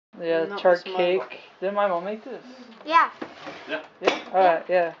Yeah, no, tart cake. Did my mom make this? Yeah. Yeah. Alright,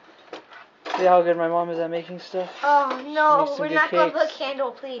 yeah. See how good my mom is at making stuff? Oh no, Makes some we're good not gonna put cakes.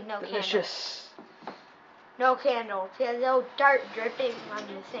 candle, please. No Delicious. candle. No candle. There's no dirt dripping on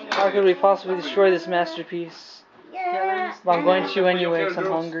the thing. How could we possibly destroy this masterpiece? Yeah. But I'm going to anyway because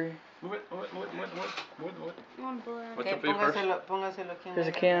I'm hungry. Move it. What's Okay, the papers? póngaselo aquí en There's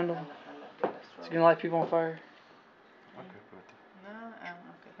a la- candle. It's gonna light people on fire. No,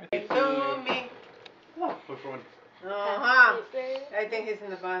 okay. To me. Oh, which one? I think he's in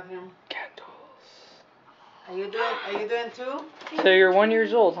the bathroom. Candles. Are you doing two? So you're 1 year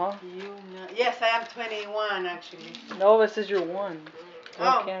old, huh? Yes, I am 21 actually. No, it says you're one. One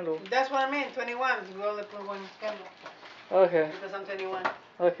Oh, candle. that's what I mean, 21. We only put one candle. Okay. Because I'm 21.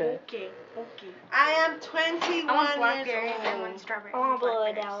 Okay. Okay. I am 21 I want years blackberries and old. one strawberry. I want to blow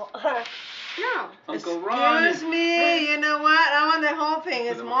it out. No. Uncle Ron. Excuse me, you know what? I want the whole thing.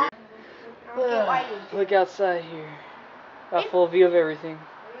 It's more. Look outside here. Got full view of everything.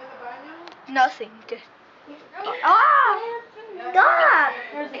 Nothing. Just. Ah! Stop!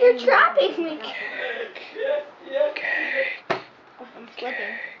 You're trapping me. I'm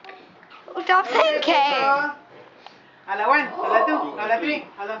slipping. Stop saying cake. A la 1, a la 2, a la 3,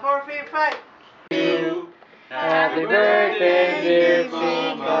 a la 4, 5. Happy birthday, dear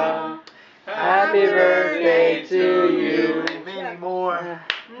Papa. Happy birthday to you. Many more.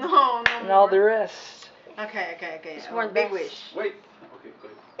 No, no. And all the rest. Okay. It's more Big than wish. Wait. Okay,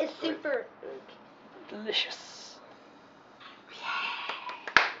 good. It's super. Delicious.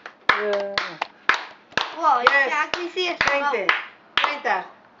 Yeah. Whoa, you Yes. can actually see it. 20, 30,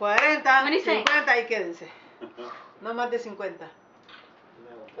 40, What do you say? 50 y quédense. No más de 50.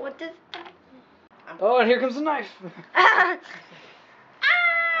 What does Oh, and here comes the knife. I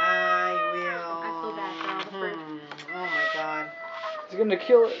will. I feel bad for all the fruit. Oh my god. He's gonna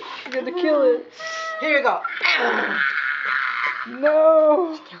kill it. He's gonna kill it. Here you go.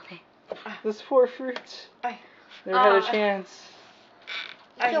 No. Killed it. This poor fruit. Ay. Never had a chance.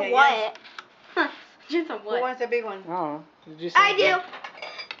 Ay, So ay, what? Just a Who what? wants a big one? I don't know. Did you say I do.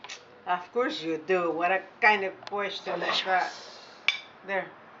 Of course you do. What a kind of question is that? Delicious. There.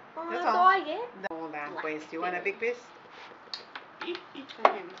 That's all I get. Hold on, please. Do you want a big piece?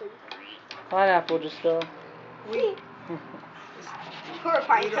 Pineapple just fell. Oui. Pour a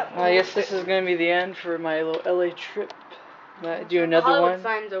pint cup. I guess this is gonna be the end for my little LA trip. Do another one.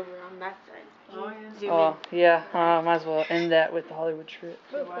 Sign's over on that side. Oh, Oh yeah. Might as well end that with the Hollywood trip.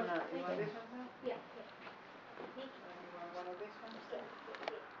 You want this one? Yeah. You want one of this one?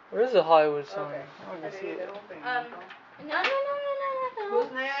 Where's the Hollywood sign? Okay. I don't even see it. No.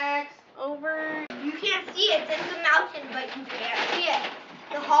 Who's next? Over. You can't see it. It's in the mountain, but you can't see it.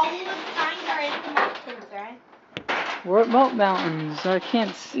 The Hollywood signs are in the mountains, right? What mountains? I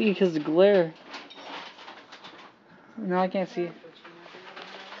can't see because of the glare. No, I can't see.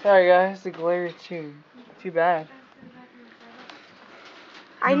 Sorry guys, the glare is too bad.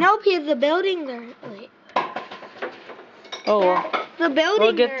 I know because the buildings are. Wait. Oh well. The buildings.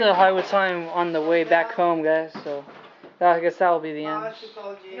 We'll get the Hollywood sign on the way back home, guys. So I guess that will be the end.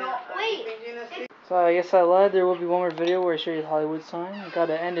 No, wait. So I guess I lied. There will be one more video where I show you the Hollywood sign. I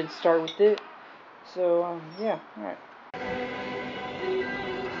gotta end and start with it. So yeah, all right.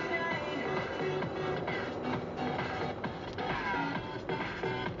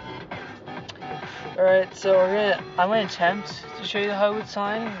 Alright, so I'm gonna attempt to show you the Hollywood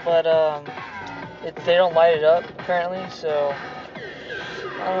sign, but they don't light it up apparently, so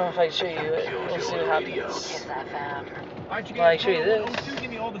I don't know if I can show you it. We'll see what happens. Well, I can show you this.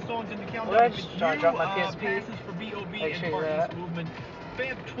 Well, I just trying to drop my PSP. I can show you that.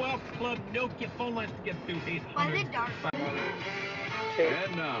 Fab 12 Club, no phone lines to get through 800. Why is it dark? Okay.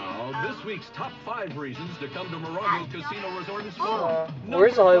 And now, this week's top 5 reasons to come to Morongo Casino Resort and Spa.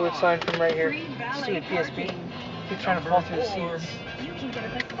 Where's the Hollywood sign from right here? Stupid PSP. Keep trying to fall through the seams. You can get a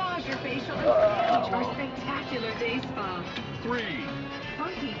massage or facial or spectacular day spa. 3.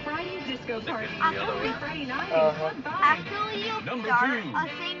 Funky Friday disco party. Other. Friday night Uh-huh. Club Vibe. Actually, you Number start 2. a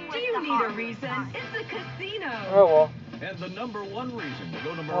thing with Do you the need a Hollywood reason? sign. It's a casino. Oh well. And the number 1 reason to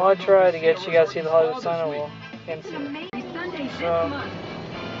go to Morongo Well, I tried to get Casino you guys to see Resort the and Hollywood Spa sign. Oh this well. week. Can't It's see an it. amazing Sunday this So,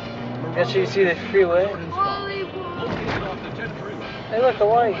 month. guess you can see the freeway. Located off the 10 freeway. Hey, look, a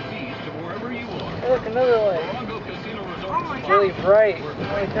light. Fees to wherever you are. Hey, look, another light. Morongo Casino Resort Oh my and It's Spa. really bright. Where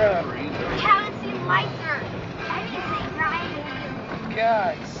Holy crap. batteries I are- haven't seen lights or anything, right?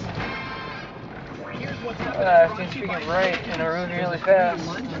 Guys. Here's what's It's happening. freaking bright and we're moving really fast.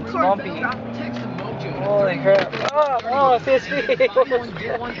 It's bumpy. Texas Mojo. Holy crap. Oh, PSP.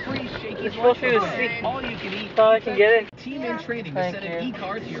 Get one free. Shake It's supposed to be asleep. All you can eat. Thought I can get it. Team in training to Thank send you. an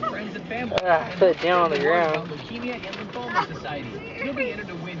e-card to your friends and family. Put it down on the ground. Leukemia and Lymphoma Society. You'll be entered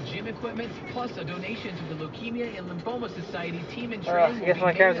to win gym equipment plus a donation to the Leukemia and Lymphoma Society team in training. I guess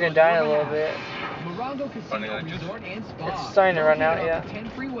my camera's gonna die in a little bit. Morongo Casino Resort and Spa. It's starting to run out, yeah. 10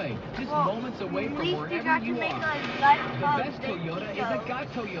 freeway, just moments away from wherever you are. The best Toyota is a GOT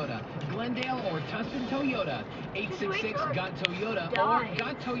Toyota, Glendale or Tustin Toyota. 866-GOT-TOYOTA or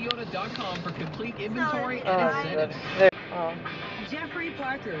GOTToyota.com for complete inventory and incentives. Jeffrey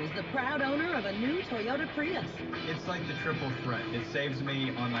Parker is the proud owner of a new Toyota Prius. It's like the triple threat. It saves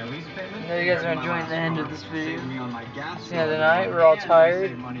me on my lease payment. Now you guys are enjoying the end of this video. Saves me on my gas. Yeah, tonight we're all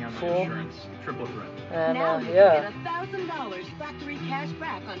tired, full, Triple threat. and Now you yeah. can get $1,000 factory cash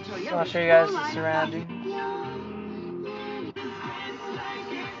back on Toyota. So I'll show you guys the surrounding.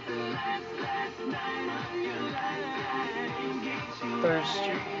 Third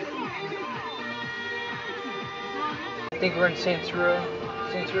Street. I think we're in Saints Row.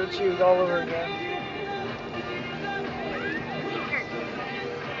 Saints Row 2 all over again.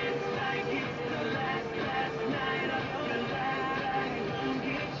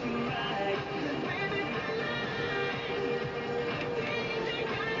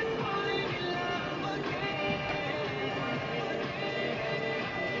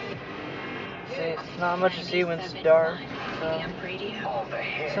 See, it's not much to see when it's dark. So,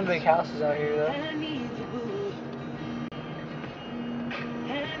 some big houses out here though.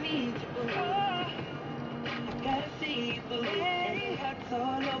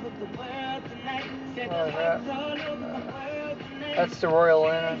 That's the Royal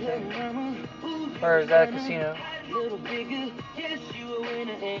Inn, I think. Or is that a casino?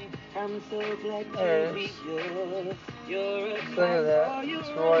 There it is. Look at that. It's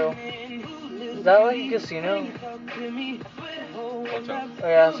Royal. Is that like a casino? Oh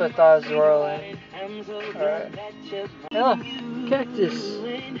yeah, that's what I thought it was the Royal Inn. Alright. Hey look! Cactus!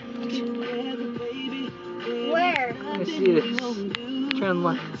 Where? Let me see this. Turn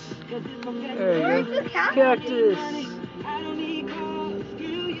lights. There you Where's go. the cactus? Cactus!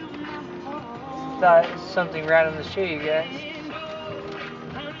 Thought it was something random to show you guys.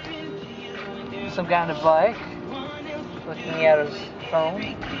 Some guy on a bike, looking at his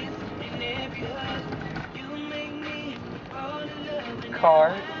phone.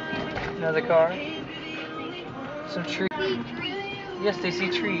 Car, another car. Some trees. Yes, they see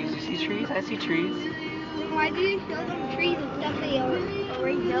trees. You see trees? I see trees. Then why do you show them trees and stuff they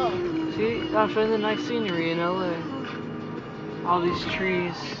already know? See, I'm showing the nice scenery in LA. All these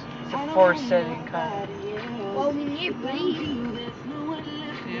trees. It's a forest setting kind of. Well, we need breathe.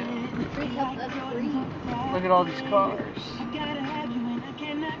 Yeah. Trees help us breathe. Look at all these cars.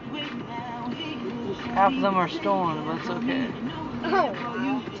 Half of them are stolen, but it's okay. Oh.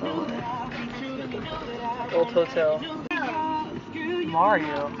 It's LA. Old hotel.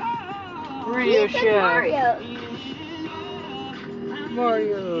 Mario. Radio He said Shack. Mario.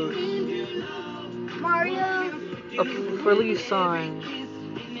 Mario. Mario. A release sign.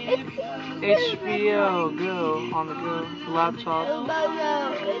 HBO Go on the go. Laptop.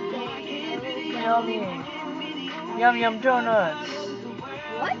 Yummy. Yum yum donuts.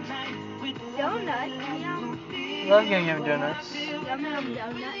 What? Donuts? Yum. Love yum yum donuts. Yum yum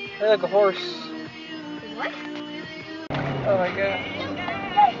donuts. They're like a horse. What? Oh my god.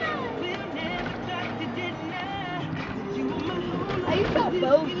 I used to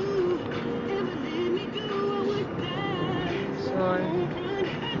both. Sorry.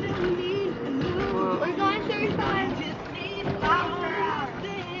 We're going 35 miles per hour.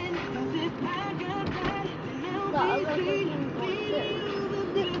 The other person's going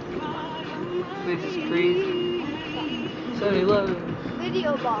 6. This is crazy. 7-Eleven.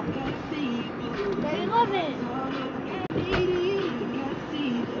 Video box. 7-Eleven.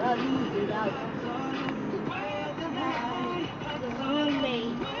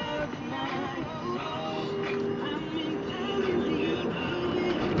 Roommate.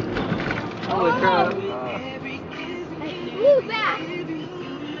 Holy crap. Ooh, back.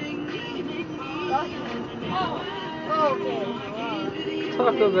 Okay.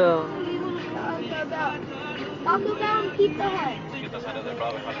 Taco Bell. Taco Bell and Pizza Hut.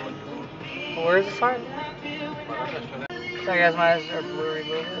 Where's the sign? Sorry guys, my eyes are blurry,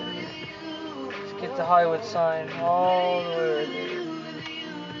 but let's get the Hollywood sign all the way right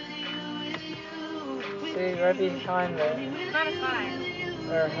there. See, right behind that. It's not a sign.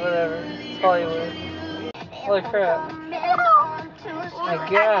 Or whatever. It's Hollywood. Holy crap. My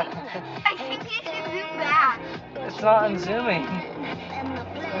god. I think you should zoom back. It's not unzooming.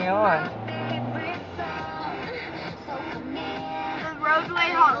 What's going on? The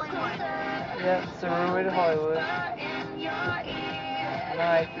Roadway Hollywood. Yeah, it's the roadway to Hollywood.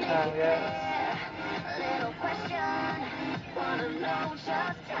 Nighttime, guys.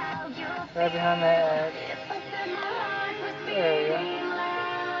 Right behind that ad. There we go.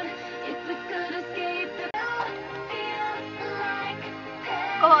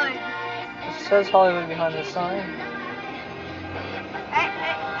 Good. It says Hollywood behind the sign. Hey, you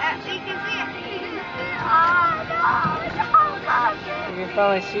can see it. You can see it. Oh, no. You can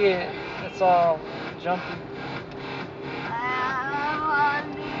finally see it. It's all jumpy.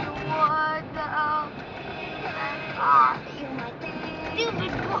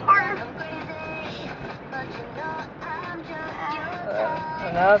 Stupid car.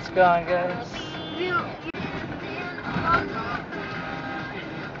 And now it's gone, guys.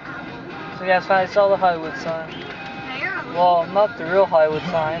 So you guys finally saw the Hollywood sign. Well, not the real Hollywood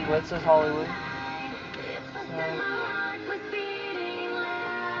sign, but it says Hollywood.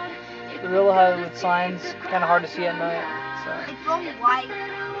 The real Hollywood sign's kind of hard to see at night. So. It's all white.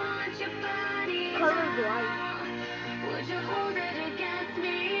 Colored white.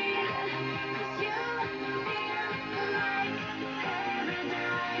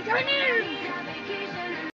 Turn it!